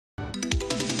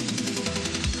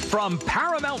From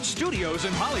Paramount Studios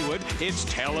in Hollywood, it's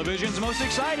television's most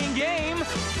exciting game,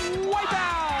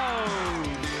 Wipeout!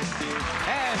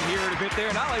 And here to pit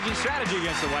their knowledge and strategy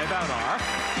against the Wipeout are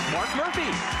Mark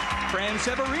Murphy, Fran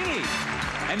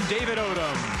and David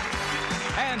Odom.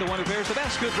 And the one who fares the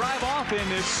best could drive off in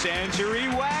this Century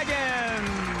Wagon.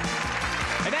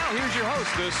 And now here's your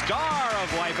host, the star of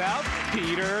Wipeout,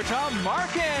 Peter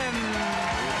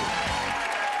Tomarken.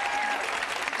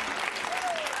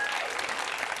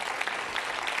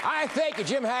 Hi, thank you,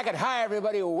 Jim Hackett. Hi,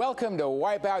 everybody. Welcome to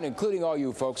Wipeout, including all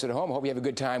you folks at home. Hope you have a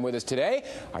good time with us today.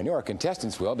 I know our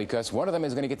contestants will, because one of them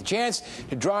is going to get the chance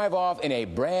to drive off in a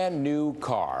brand new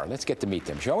car. Let's get to meet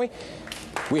them, shall we?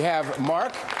 We have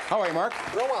Mark. How are you, Mark?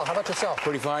 Real well. How about yourself?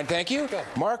 Pretty fine, thank you. Good.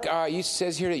 Mark, you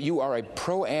says here that you are a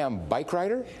Pro-Am bike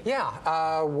rider?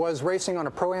 Yeah, was racing on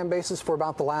a Pro-Am basis for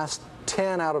about the last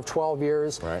 10 out of 12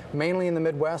 years. Right. Mainly in the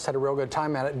Midwest. Had a real good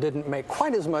time at it. Didn't make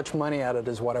quite as much money at it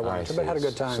as what I wanted to, but had a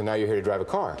good time. So now you're here to drive a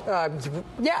car?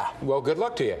 Yeah. Well, good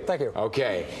luck to you. Thank you.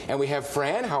 Okay. And we have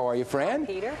Fran. How are you, Fran? Hi,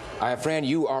 Peter. Fran,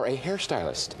 you are a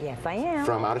hairstylist. Yes, I am.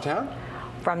 From out of town?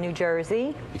 From New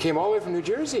Jersey. You came all the way from New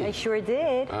Jersey? I sure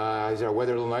did. Is our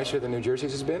weather a little nicer than New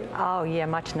Jersey's has been? Oh, yeah,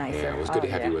 much nicer. Yeah, it was good to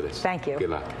have you with us. Thank you.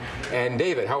 Good luck. And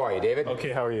David, how are you, David?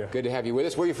 Okay, how are you? Good to have you with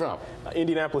us. Where are you from?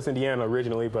 Indianapolis, Indiana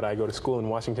originally, but I go to school in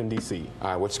Washington, D.C.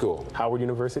 What school? Howard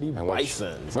University. And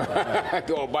Bisons.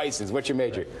 Go Bisons. What's your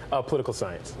major? Political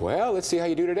science. Well, let's see how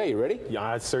you do today. You ready? Yeah,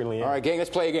 I certainly am. All right, gang, let's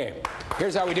play a game.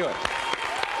 Here's how we do it.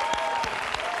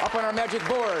 Up on our magic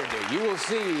board, you will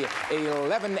see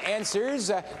 11 answers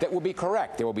that will be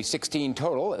correct. There will be 16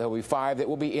 total. There will be 5 that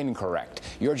will be incorrect.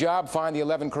 Your job, find the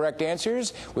 11 correct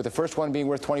answers, with the first one being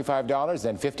worth $25,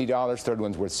 then $50, third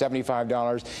one's worth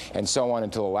 $75, and so on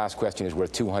until the last question is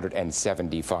worth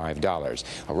 $275.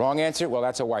 A wrong answer, well,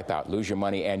 that's a wipeout. Lose your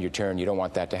money and your turn. You don't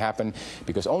want that to happen,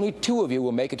 because only 2 of you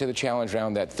will make it to the challenge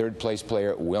round. That third place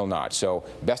player will not. So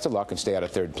best of luck and stay out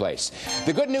of third place.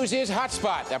 The good news is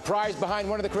Hotspot, a prize behind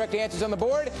one of the correct answers on the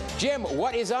board. Jim,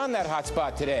 what is on that hot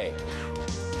spot today?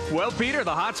 Well, Peter,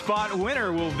 the hot spot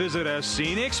winner will visit a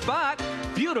scenic spot,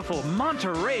 beautiful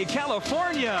Monterey,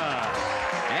 California.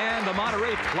 And the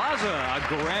Monterey Plaza, a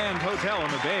grand hotel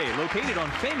in the Bay, located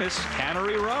on famous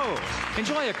Cannery Row.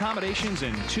 Enjoy accommodations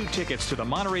and 2 tickets to the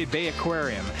Monterey Bay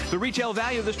Aquarium. The retail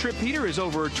value of this trip, Peter, is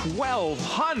over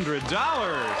 $1,200.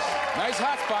 Nice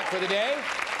hot spot for the day.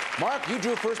 Mark, you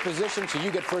drew first position, so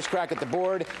you get first crack at the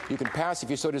board. You can pass if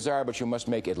you so desire, but you must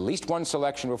make at least 1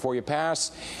 selection before you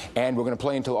pass. And we're going to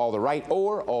play until all the right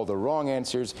or all the wrong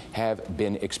answers have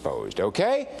been exposed.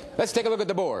 Okay? Let's take a look at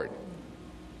the board.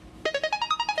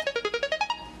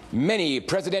 Many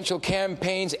presidential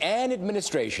campaigns and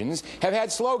administrations have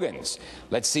had slogans.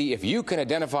 Let's see if you can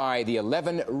identify the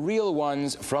 11 real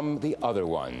ones from the other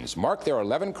ones. Mark, there are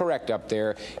 11 correct up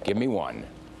there. Give me one.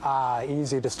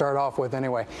 Easy to start off with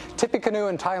anyway. Tippecanoe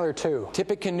and Tyler 2.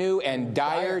 Tippecanoe and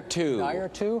Dyer 2. Dyer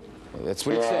 2? That's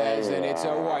what it says, and it's a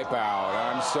wipeout.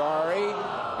 I'm sorry.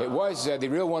 It was, the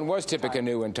real one was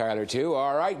Tippecanoe and Tyler 2.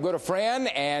 All right, go to Fran,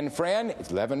 and Fran,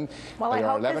 it's 11. Well, I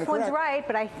hope this correct. one's right,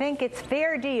 but I think it's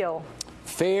Fair Deal.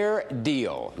 Fair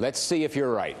Deal. Let's see if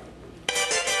you're right.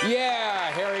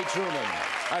 Yeah, Harry Truman.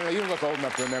 I don't know, you look old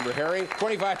enough to remember Harry.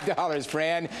 $25,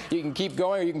 Fran. You can keep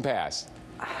going or you can pass.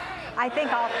 I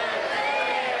think I'll pass.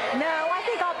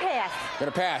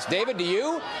 Gonna pass. David, do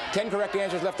you? 10 correct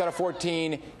answers left out of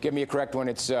 14. Give me a correct one.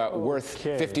 It's worth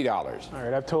 $50. All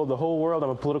right, I've told the whole world I'm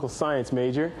a political science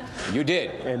major. You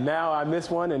did. And now I miss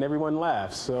one and everyone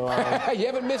laughs, so... You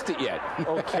haven't missed it yet.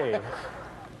 Okay.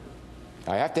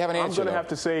 I have to have an answer, I'm gonna have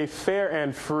to say fair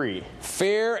and free.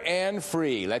 Fair and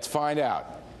free. Let's find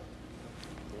out.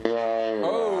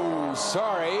 Oh,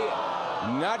 sorry.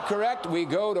 Not correct. We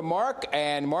go to Mark,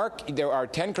 and Mark, there are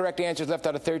 10 correct answers left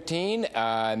out of 13.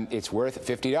 It's worth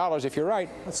 $50 if you're right.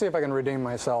 Let's see if I can redeem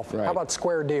myself. Right. How about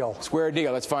Square Deal? Square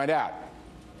Deal. Let's find out.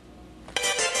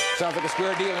 Sounds like a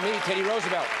square deal to me. Teddy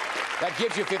Roosevelt. That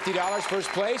gives you $50, first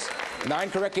place.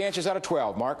 9 correct answers out of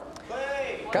 12. Mark?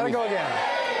 Gotta go again.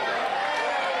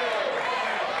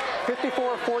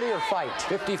 54, 40, or fight?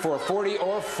 54, 40,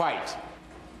 or fight.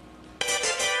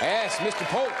 Yes, Mr.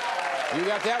 Polk. You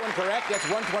got that one correct. That's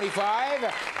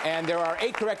 $125. And there are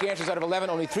 8 correct answers out of 11.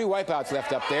 Only 3 wipeouts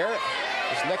left up there.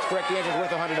 This next correct answer is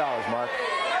worth $100, Mark.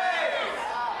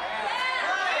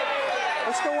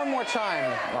 Let's go one more time.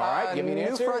 All right, give me an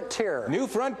answer. New Frontier. New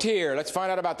Frontier. Let's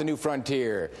find out about the New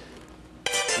Frontier.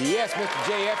 Yes, Mr.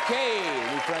 JFK,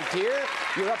 New Frontier.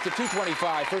 You're up to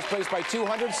 $225. First place by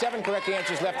 200. 7 correct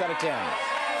answers left out of 10.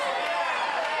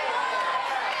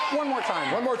 One more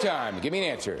time. One more time. Give me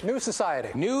an answer. New Society.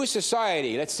 New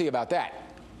Society. Let's see about that.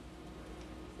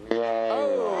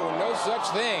 Oh, such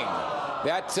thing.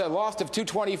 That's a loss of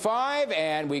 225,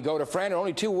 and we go to Fran. There are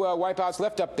only 2 wipeouts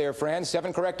left up there, Fran.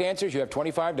 7 correct answers. You have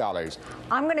 $25.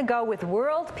 I'm going to go with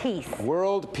world peace.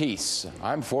 World peace.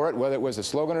 I'm for it, whether it was a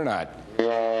slogan or not.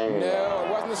 No,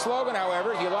 it wasn't the slogan,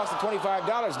 however. You lost the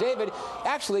 $25. David,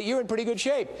 actually, you're in pretty good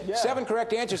shape. Yeah. 7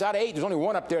 correct answers out of 8. There's only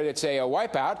 1 up there that's a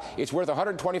wipeout. It's worth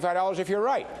 $125 if you're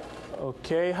right.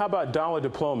 Okay, how about dollar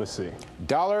diplomacy?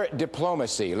 Dollar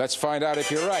diplomacy. Let's find out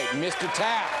if you're right. Mr.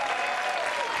 Tapp.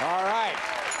 All right.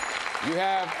 You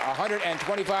have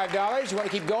 $125. You want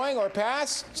to keep going or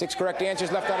pass? 6 correct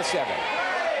answers left out of 7.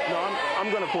 No,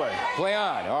 I'm going to play. Play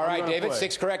on. All right, David. Play.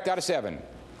 6 correct out of 7.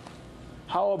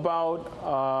 How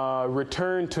about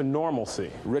return to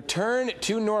normalcy? Return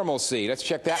to normalcy. Let's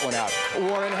check that one out.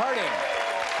 Warren Harding.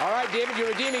 All right, David, you're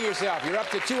redeeming yourself. You're up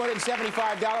to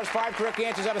 $275. 5 correct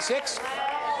answers out of 6.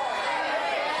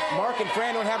 Mark and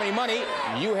Fran don't have any money.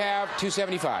 You have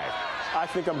 $275. I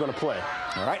think I'm going to play.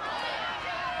 All right.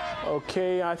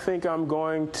 Okay, I think I'm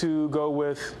going to go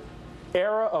with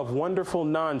era of wonderful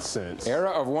nonsense. Era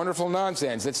of wonderful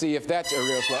nonsense. Let's see if that's a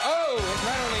real slow. Oh, it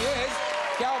not only is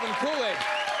Calvin Coolidge.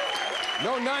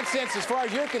 No nonsense as far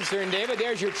as you're concerned, David.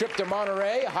 There's your trip to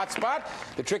Monterey, a hot spot.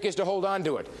 The trick is to hold on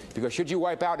to it, because should you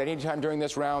wipe out at any time during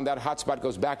this round, that hot spot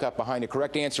goes back up behind the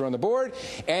correct answer on the board,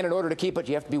 and in order to keep it,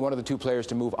 you have to be one of the 2 players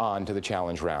to move on to the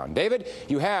challenge round. David,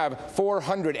 you have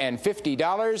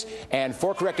 $450 and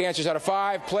 4 correct answers out of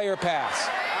 5. Play or pass?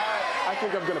 I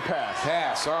think I'm going to pass.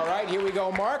 Pass. All right, here we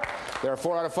go, Mark. There are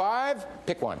 4 out of 5.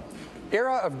 Pick one.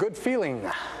 Era of good feeling.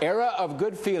 Era of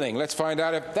good feeling. Let's find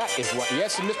out if that is one.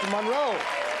 Yes, Mr. Monroe.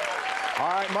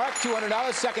 All right, Mark,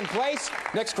 $200, second place.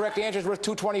 Next correct answer is worth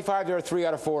 $225. There are 3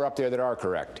 out of 4 up there that are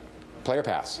correct. Play or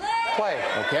pass? Play.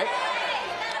 Okay.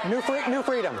 New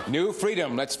freedom. New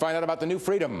freedom. Let's find out about the new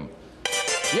freedom.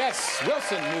 Yes,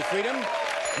 Wilson, new freedom.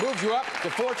 Moves you up to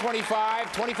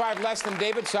 $425. 25 less than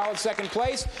David. Solid second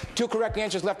place. 2 correct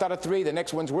answers left out of 3. The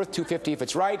next one's worth $250 if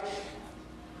it's right.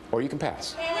 Or you can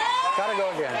pass. Gotta go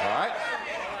again. All right.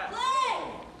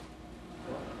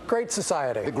 Great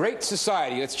Society. The Great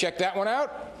Society. Let's check that one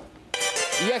out.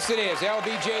 Yes, it is.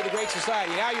 LBJ, The Great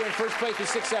Society. Now you're in first place with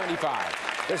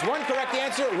 $675. There's 1 correct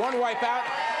answer, 1 wipeout.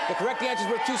 The correct answer is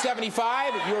worth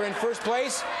 $275. You're in first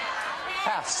place.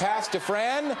 Pass. Pass to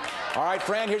Fran. All right,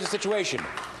 Fran, here's the situation.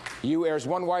 There's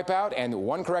 1 wipeout and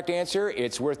 1 correct answer.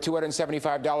 It's worth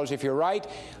 $275 if you're right.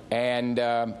 And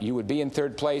you would be in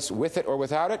third place with it or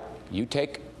without it. You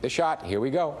take the shot. Here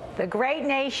we go. The great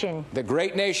nation. The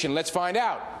great nation. Let's find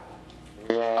out.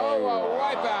 Oh, a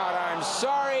wipeout. I'm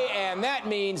sorry. And that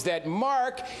means that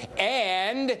Mark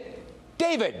and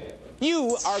David,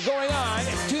 you are going on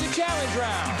to the challenge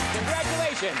round.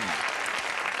 Congratulations.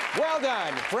 Well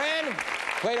done. Fran,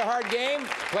 played a hard game,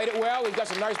 played it well. We've got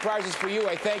some nice prizes for you.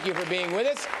 I thank you for being with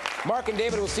us. Mark and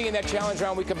David, we'll see you in that challenge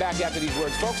round. We come back after these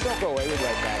words. Folks, don't go away. We'll be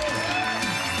right back.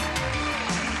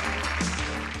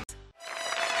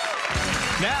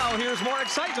 Now, here's more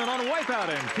excitement on Wipeout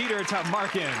and Peter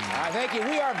Tamarkin. Thank you.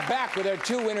 We are back with our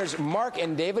 2 winners, Mark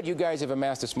and David. You guys have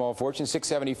amassed a small fortune,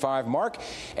 $675, Mark.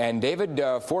 And David,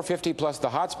 $450 plus the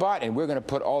hotspot, and we're going to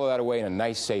put all of that away in a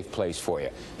nice, safe place for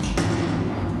you.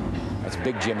 That's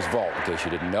Big Jim's vault, in case you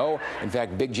didn't know. In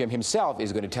fact, Big Jim himself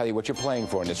is going to tell you what you're playing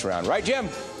for in this round. Right, Jim?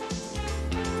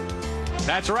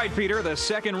 That's right, Peter. The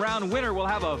second round winner will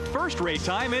have a first-rate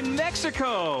time in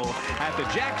Mexico at the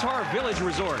Jactar Village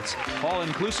Resorts.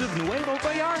 All-inclusive Nuevo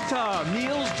Vallarta.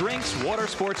 Meals, drinks, water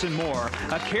sports, and more.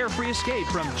 A carefree escape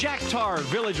from Jactar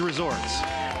Village Resorts.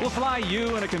 We'll fly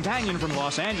you and a companion from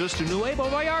Los Angeles to Nuevo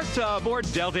Vallarta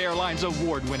aboard Delta Airlines'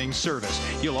 award-winning service.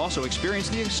 You'll also experience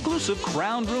the exclusive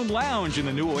Crown Room Lounge in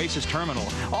the new Oasis Terminal,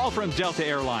 all from Delta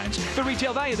Airlines. The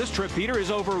retail value of this trip, Peter,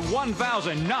 is over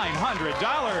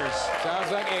 $1,900.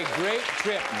 Sounds like a great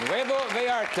trip. Nuevo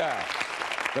Vallarta.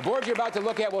 The board you're about to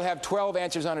look at will have 12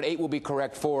 answers on it. 8 will be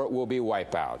correct, 4 will be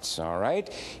wipeouts. All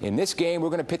right? In this game, we're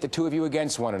going to pit the 2 of you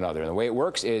against one another. And the way it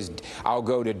works is I'll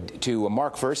go to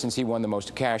Mark first, since he won the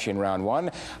most cash in round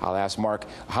 1. I'll ask Mark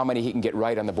how many he can get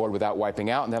right on the board without wiping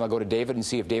out. And then I'll go to David and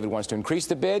see if David wants to increase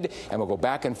the bid. And we'll go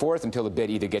back and forth until the bid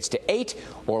either gets to 8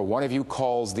 or one of you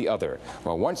calls the other.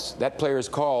 Well, once that player is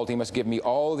called, he must give me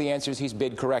all the answers he's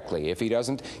bid correctly. If he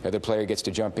doesn't, the other player gets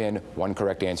to jump in. 1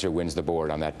 correct answer wins the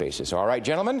board on that basis. All right,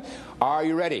 gentlemen? Are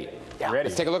you ready? Yeah. Ready.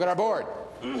 Let's take a look at our board.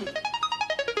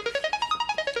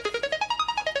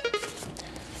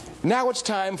 Now it's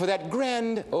time for that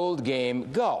grand old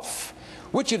game, golf.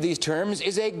 Which of these terms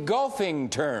is a golfing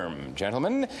term,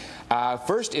 gentlemen?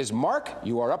 First is Mark.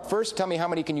 You are up first. Tell me how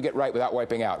many can you get right without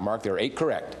wiping out. Mark, there are 8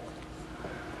 correct.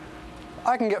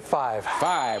 I can get 5.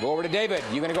 5. Over to David.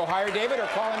 You going to go higher, David, or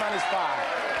call him on his 5?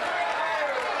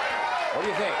 What do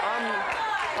you think?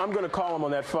 I'm going to call him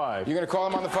on that 5. You're going to call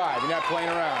him on the 5. You're not playing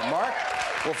around. Mark,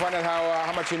 we'll find out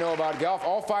how much you know about golf.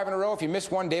 All 5 in a row. If you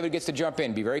miss one, David gets to jump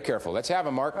in. Be very careful. Let's have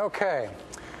him, Mark. Okay.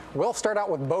 We'll start out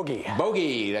with bogey.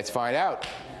 Bogey. Let's find out.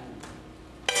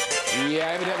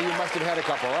 Yeah, evidently you must have had a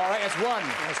couple. All right, that's 1.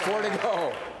 That's 4 to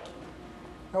go.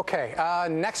 Okay.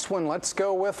 Next one, let's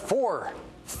go with 4.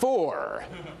 4.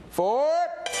 4.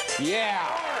 Yeah.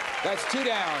 That's 2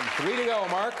 down. 3 to go,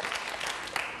 Mark.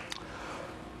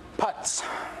 Putts.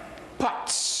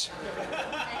 Putts.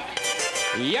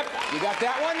 Yep, you got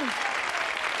that one.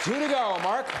 2 to go,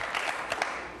 Mark.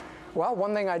 Well,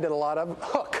 one thing I did a lot of,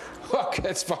 hook. Hook.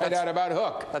 Let's find out about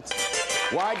hook. That's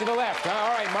Wide to the left. Huh?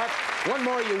 All right, Mark. One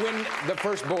more, you win the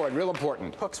first board. Real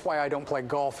important. hook's why I don't play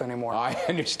golf anymore. I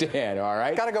understand. All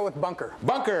right. Got to go with bunker.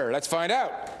 Bunker. Let's find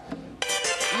out.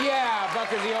 Yeah,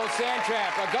 bunker's the old sand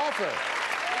trap. A golfer.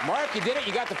 Mark, you did it.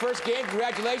 You got the first game.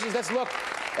 Congratulations. Let's look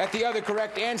at the other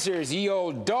correct answers. The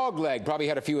old dog leg. Probably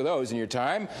had a few of those in your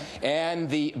time. And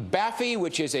the Baffy,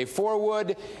 which is a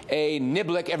 4-wood. A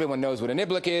niblick. Everyone knows what a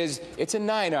niblick is. It's a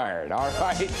 9-iron. All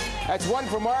right. That's 1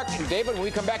 for Mark. And David, when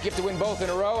we come back, you have to win both in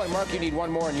a row. And Mark, you need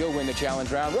 1 more, and you'll win the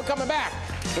challenge round. We're coming back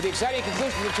for the exciting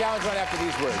conclusion of the challenge round after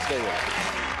these words. Stay with us.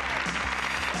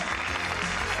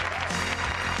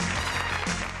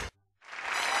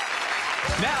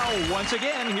 Now, once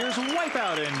again, here's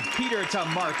Wipeout and Peter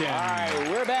Tamarkin. All right,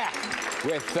 we're back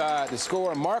with the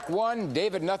score. Mark 1,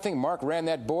 David nothing. Mark ran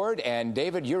that board, and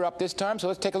David, you're up this time, so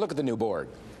let's take a look at the new board.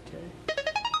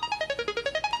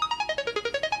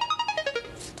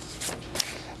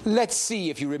 Let's see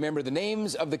if you remember the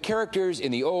names of the characters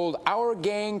in the old Our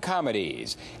Gang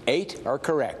comedies. 8 are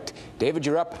correct. David,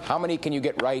 you're up. How many can you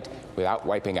get right without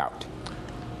wiping out?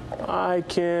 I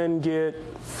can get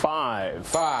 5.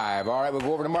 5. All right, we'll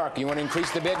go over to Mark. You want to increase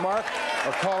the bid, Mark,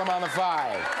 or call him on the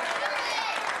 5?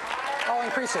 I'll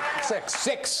increase it. 6.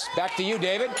 6. Back to you,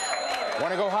 David.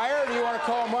 Want to go higher, or do you want to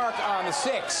call Mark on the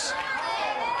 6?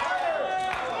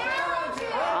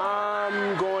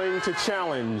 I'm going to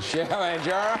challenge. Challenge.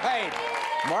 All right.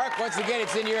 Mark, once again,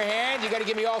 it's in your hand. You got to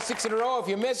give me all 6 in a row. If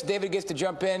you miss, David gets to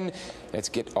jump in. Let's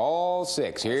get all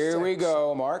 6. Here we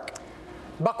go, Mark.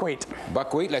 Buckwheat.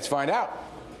 Buckwheat. Let's find out.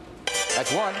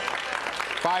 That's 1.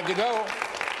 5 to go.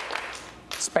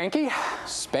 Spanky.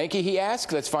 Spanky, he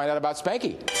asks. Let's find out about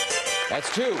Spanky.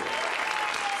 That's 2.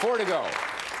 4 to go.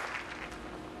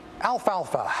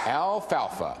 Alfalfa.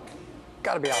 Alfalfa.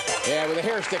 Got to be alfalfa. Yeah, with the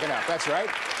hair sticking up. That's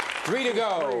right. 3 to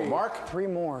go. Mark? 3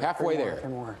 more. Halfway 3 more, there. 3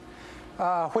 more.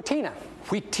 Wheatina.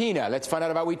 Wheatina. Let's find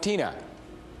out about Wheatina.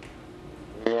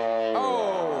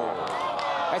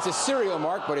 Oh, that's a cereal,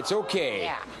 Mark, but it's okay.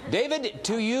 Yeah. David,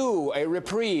 to you, a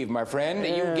reprieve, my friend.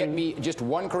 You get me just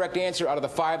 1 correct answer out of the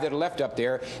 5 that are left up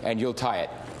there, and you'll tie it.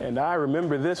 And I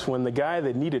remember this one, the guy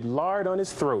that needed lard on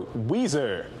his throat,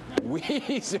 Weezer.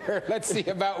 Weezer. Let's see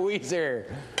about Weezer.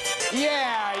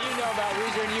 Yeah, you know about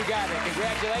Weezer, and you got it.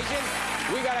 Congratulations.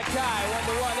 We got a tie,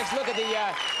 1-1. Let's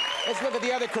look at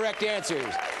the other correct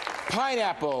answers.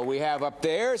 Pineapple we have up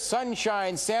there.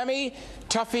 Sunshine Sammy,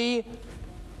 Tuffy,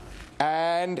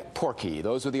 and Porky.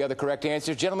 Those are the other correct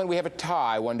answers. Gentlemen, we have a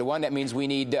tie, 1-1. That means we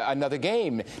need another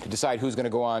game to decide who's going to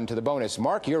go on to the bonus.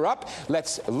 Mark, you're up.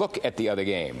 Let's look at the other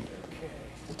game.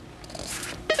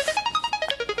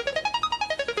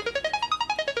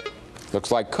 Looks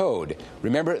like code.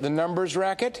 Remember the numbers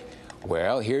racket?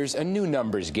 Well, here's a new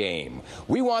numbers game.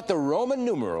 We want the Roman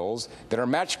numerals that are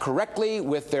matched correctly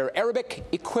with their Arabic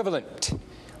equivalent.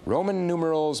 Roman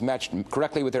numerals matched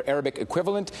correctly with their Arabic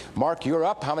equivalent. Mark, you're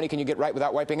up. How many can you get right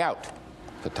without wiping out?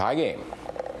 It's a tie game.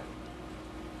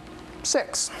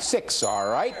 6. 6, all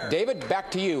right. David,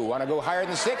 back to you. Want to go higher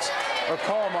than 6 or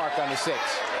call Mark on the 6?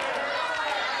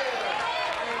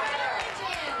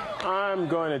 I'm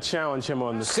going to challenge him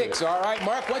on the 6, all right.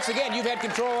 Mark, once again, you've had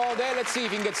control all day. Let's see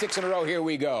if you can get 6 in a row. Here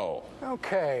we go.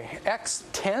 Okay.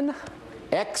 X10.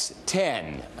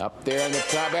 X10. Up there on the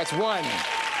top. That's 1.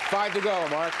 5 to go,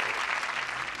 Mark.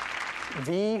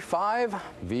 V5.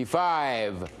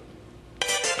 V5.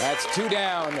 That's 2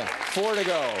 down. 4 to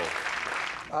go.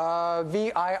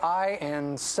 VII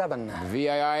and 7. VII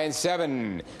and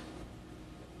 7.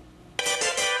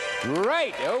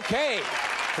 Right. Okay.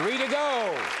 3 to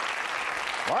go.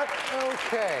 Mark?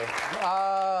 Okay.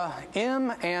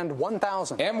 M and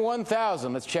 1000.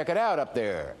 M1000. Let's check it out up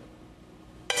there.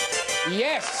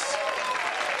 Yes.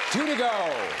 2 to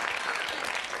go.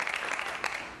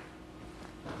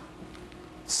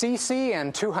 CC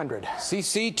and 200.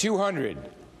 CC 200.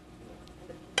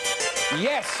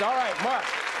 Yes. All right, Mark.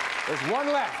 There's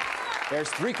 1 left. There's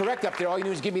 3 correct up there. All you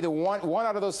do is give me the one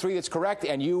out of those 3 that's correct,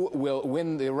 and you will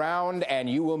win the round, and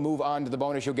you will move on to the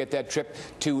bonus. You'll get that trip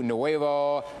to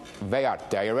Nuevo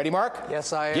Vallarta. Are you ready, Mark?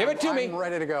 Yes, I am. Give it to me. I'm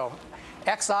ready to go.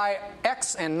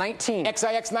 XIX and 19.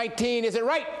 XIX 19, is it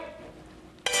right?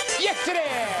 Yes, it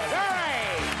is. All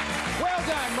right. Well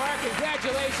done, Mark.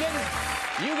 Congratulations.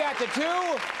 You got the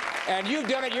 2. And you've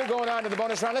done it. You're going on to the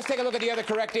bonus round. Let's take a look at the other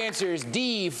correct answers.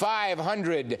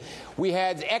 D500. We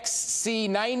had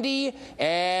XC90,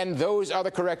 and those are the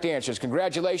correct answers.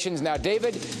 Congratulations. Now,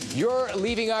 David, you're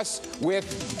leaving us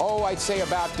with, I'd say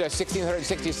about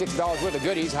 $1,666 worth of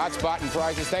goodies, hotspot and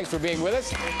prizes. Thanks for being with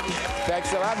us.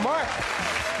 Thanks a lot. Mark,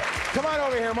 come on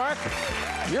over here, Mark.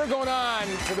 You're going on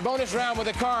to the bonus round with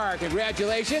a car.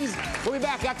 Congratulations. We'll be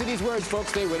back after these words, folks.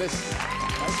 Stay with us.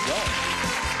 Let's go.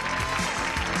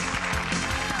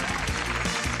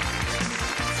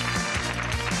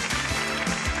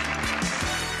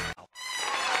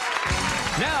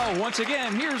 Now, once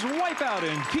again, here's Wipeout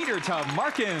and Peter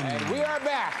Tomarkin. And we are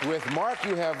back with Mark.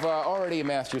 You have already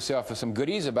amassed yourself some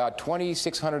goodies, about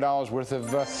 $2,600 worth of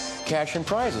cash and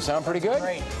prizes. Sound pretty good?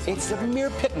 Great. It's a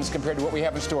mere pittance compared to what we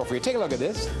have in store for you. Take a look at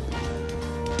this.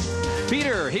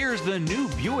 Peter, here's the new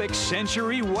Buick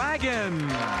Century Wagon.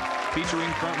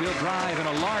 Featuring front-wheel drive and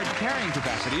a large carrying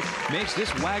capacity, makes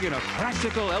this wagon a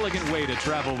practical, elegant way to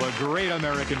travel the great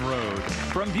American road.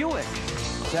 From Buick.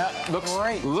 That looks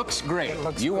great. Looks great. It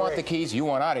looks you great. want the keys, you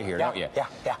want out of here, don't you?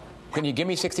 Yeah. Can you give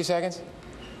me 60 seconds?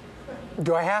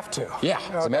 Do I have to? Yeah.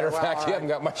 As a matter of fact, all you right. haven't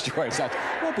got much choice. It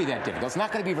won't be that difficult. It's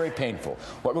not going to be very painful.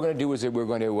 What we're going to do is that we're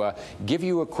going to give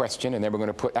you a question, and then we're going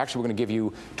to put, actually, we're going to give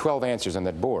you 12 answers on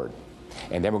that board.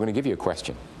 And then we're going to give you a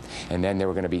question. And then there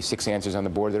are going to be 6 answers on the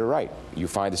board that are right. You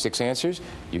find the 6 answers,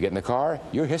 you get in the car,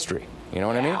 you're history. You know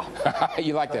what I mean?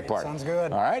 You like that part. Sounds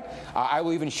good. All right? I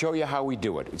will even show you how we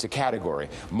do it. It's a category.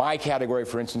 My category,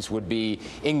 for instance, would be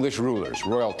English rulers,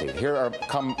 royalty. Here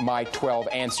come my 12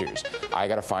 answers. I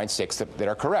got to find 6 that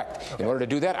are correct. Okay. In order to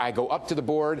do that, I go up to the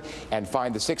board and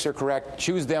find the 6 are correct,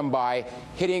 choose them by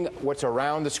hitting what's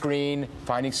around the screen,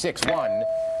 finding 6. 1,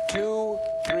 2,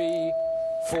 3,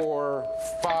 4,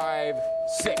 5,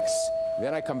 6.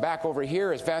 Then I come back over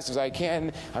here as fast as I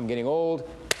can. I'm getting old.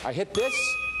 I hit this,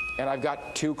 and I've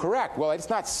got 2 correct. Well, it's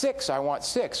not 6. I want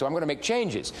 6, so I'm going to make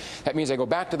changes. That means I go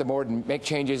back to the board and make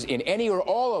changes in any or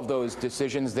all of those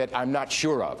decisions that I'm not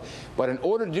sure of. But in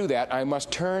order to do that, I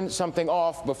must turn something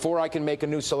off before I can make a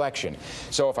new selection.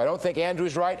 So if I don't think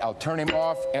Andrew's right, I'll turn him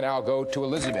off, and I'll go to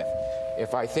Elizabeth.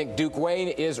 If I think Duke Wayne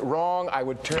is wrong, I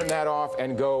would turn that off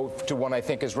and go to one I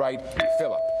think is right,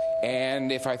 Philip.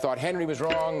 And if I thought Henry was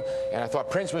wrong and I thought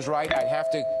Prince was right, I'd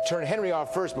have to turn Henry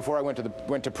off first before I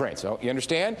went to Prince. Oh, you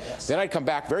understand? Yes. Then I'd come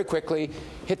back very quickly,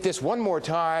 hit this one more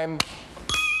time,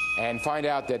 and find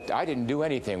out that I didn't do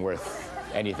anything worth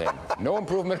anything. No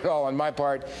improvement at all on my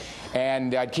part.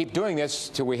 And I'd keep doing this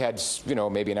till we had,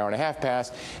 maybe an hour and a half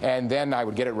pass, and then I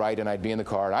would get it right, and I'd be in the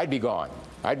car, and I'd be gone.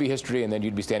 I'd be history, and then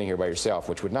you'd be standing here by yourself,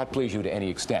 which would not please you to any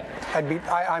extent.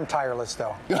 I'm tireless,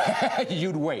 though.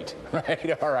 You'd wait,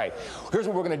 right? All right. Here's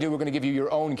what we're going to do. We're going to give you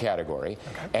your own category,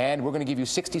 and we're going to give you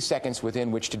 60 seconds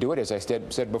within which to do it, as I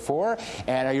said before.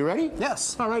 And are you ready?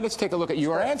 Yes. All right, let's take a look at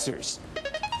your answers.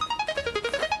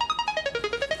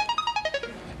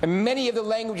 Many of the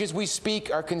languages we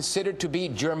speak are considered to be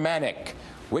Germanic.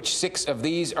 Which 6 of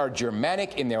these are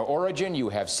Germanic in their origin? You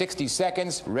have 60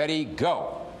 seconds. Ready,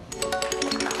 go.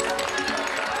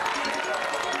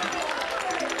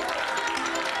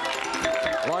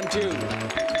 1, 2,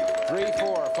 3,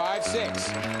 4, 5,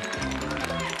 6.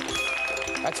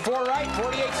 That's 4 right,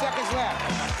 48 seconds left.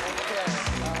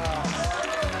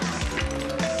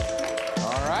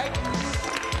 All right.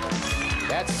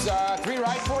 That's 3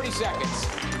 right, 40 seconds.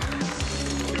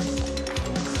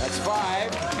 That's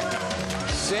 5,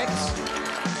 6,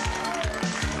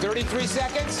 33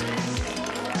 seconds.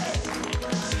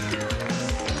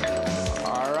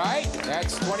 All right,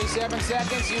 that's 27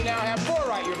 seconds. You now have 4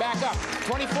 right. You're back up.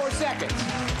 24 seconds.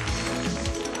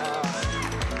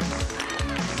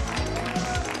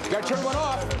 Got to turn one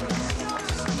off.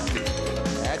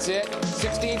 That's it.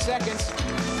 16 seconds.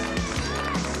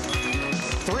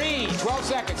 3, 12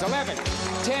 seconds. 11,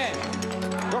 10.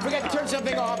 Don't forget to turn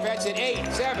something off. That's it.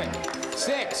 8, 7,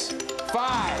 6,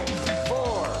 5,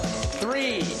 4,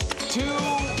 3, 2,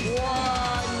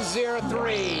 1, 0,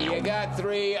 3. You got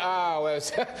 3. Oh,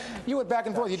 you went back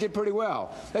and forth. You did pretty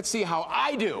well. Let's see how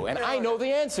I do, and I know the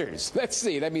answers. Let's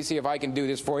see. Let me see if I can do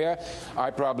this for you. I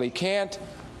probably can't.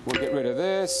 We'll get rid of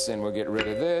this, and we'll get rid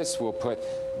of this. We'll put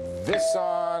this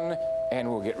on, and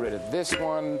we'll get rid of this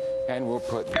one, and we'll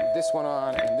put this one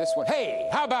on, and this one. Hey,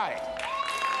 how about it?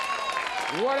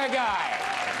 What a guy.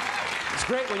 It's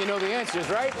great when you know the answers,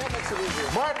 right? That makes it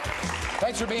easier. Mark,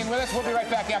 thanks for being with us. We'll be right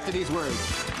back after these words.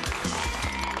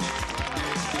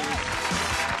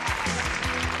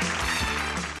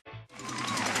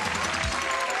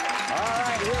 All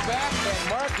right, we're back. And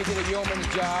Mark, you did a yeoman's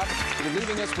job. You're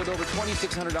leaving us with over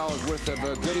 $2,600 worth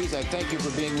of goodies. I thank you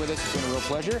for being with us. It's been a real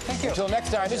pleasure. Thank you. Until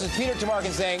next time, this is Peter Tamarkin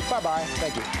saying bye-bye.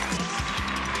 Thank you.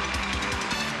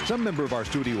 Some member of our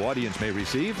studio audience may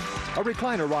receive a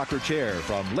recliner rocker chair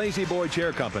from Lazy Boy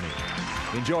Chair Company.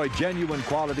 Enjoy genuine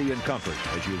quality and comfort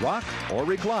as you rock or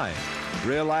recline.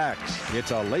 Relax.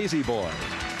 It's a Lazy Boy.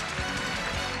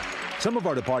 Some of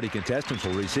our departing contestants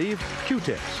will receive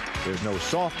Q-tips. There's no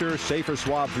softer, safer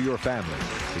swab for your family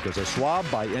because a swab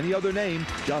by any other name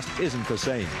just isn't the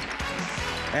same.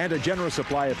 And a generous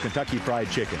supply of Kentucky Fried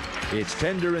Chicken. It's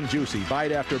tender and juicy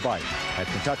bite after bite. At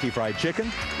Kentucky Fried Chicken,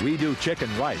 we do chicken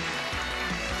right.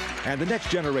 And the next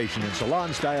generation in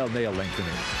salon-style nail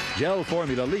lengthening. Gel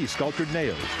Formula Lee Sculptured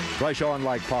Nails. Brush on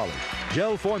like polish.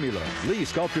 Gel Formula Lee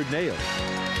Sculptured Nails.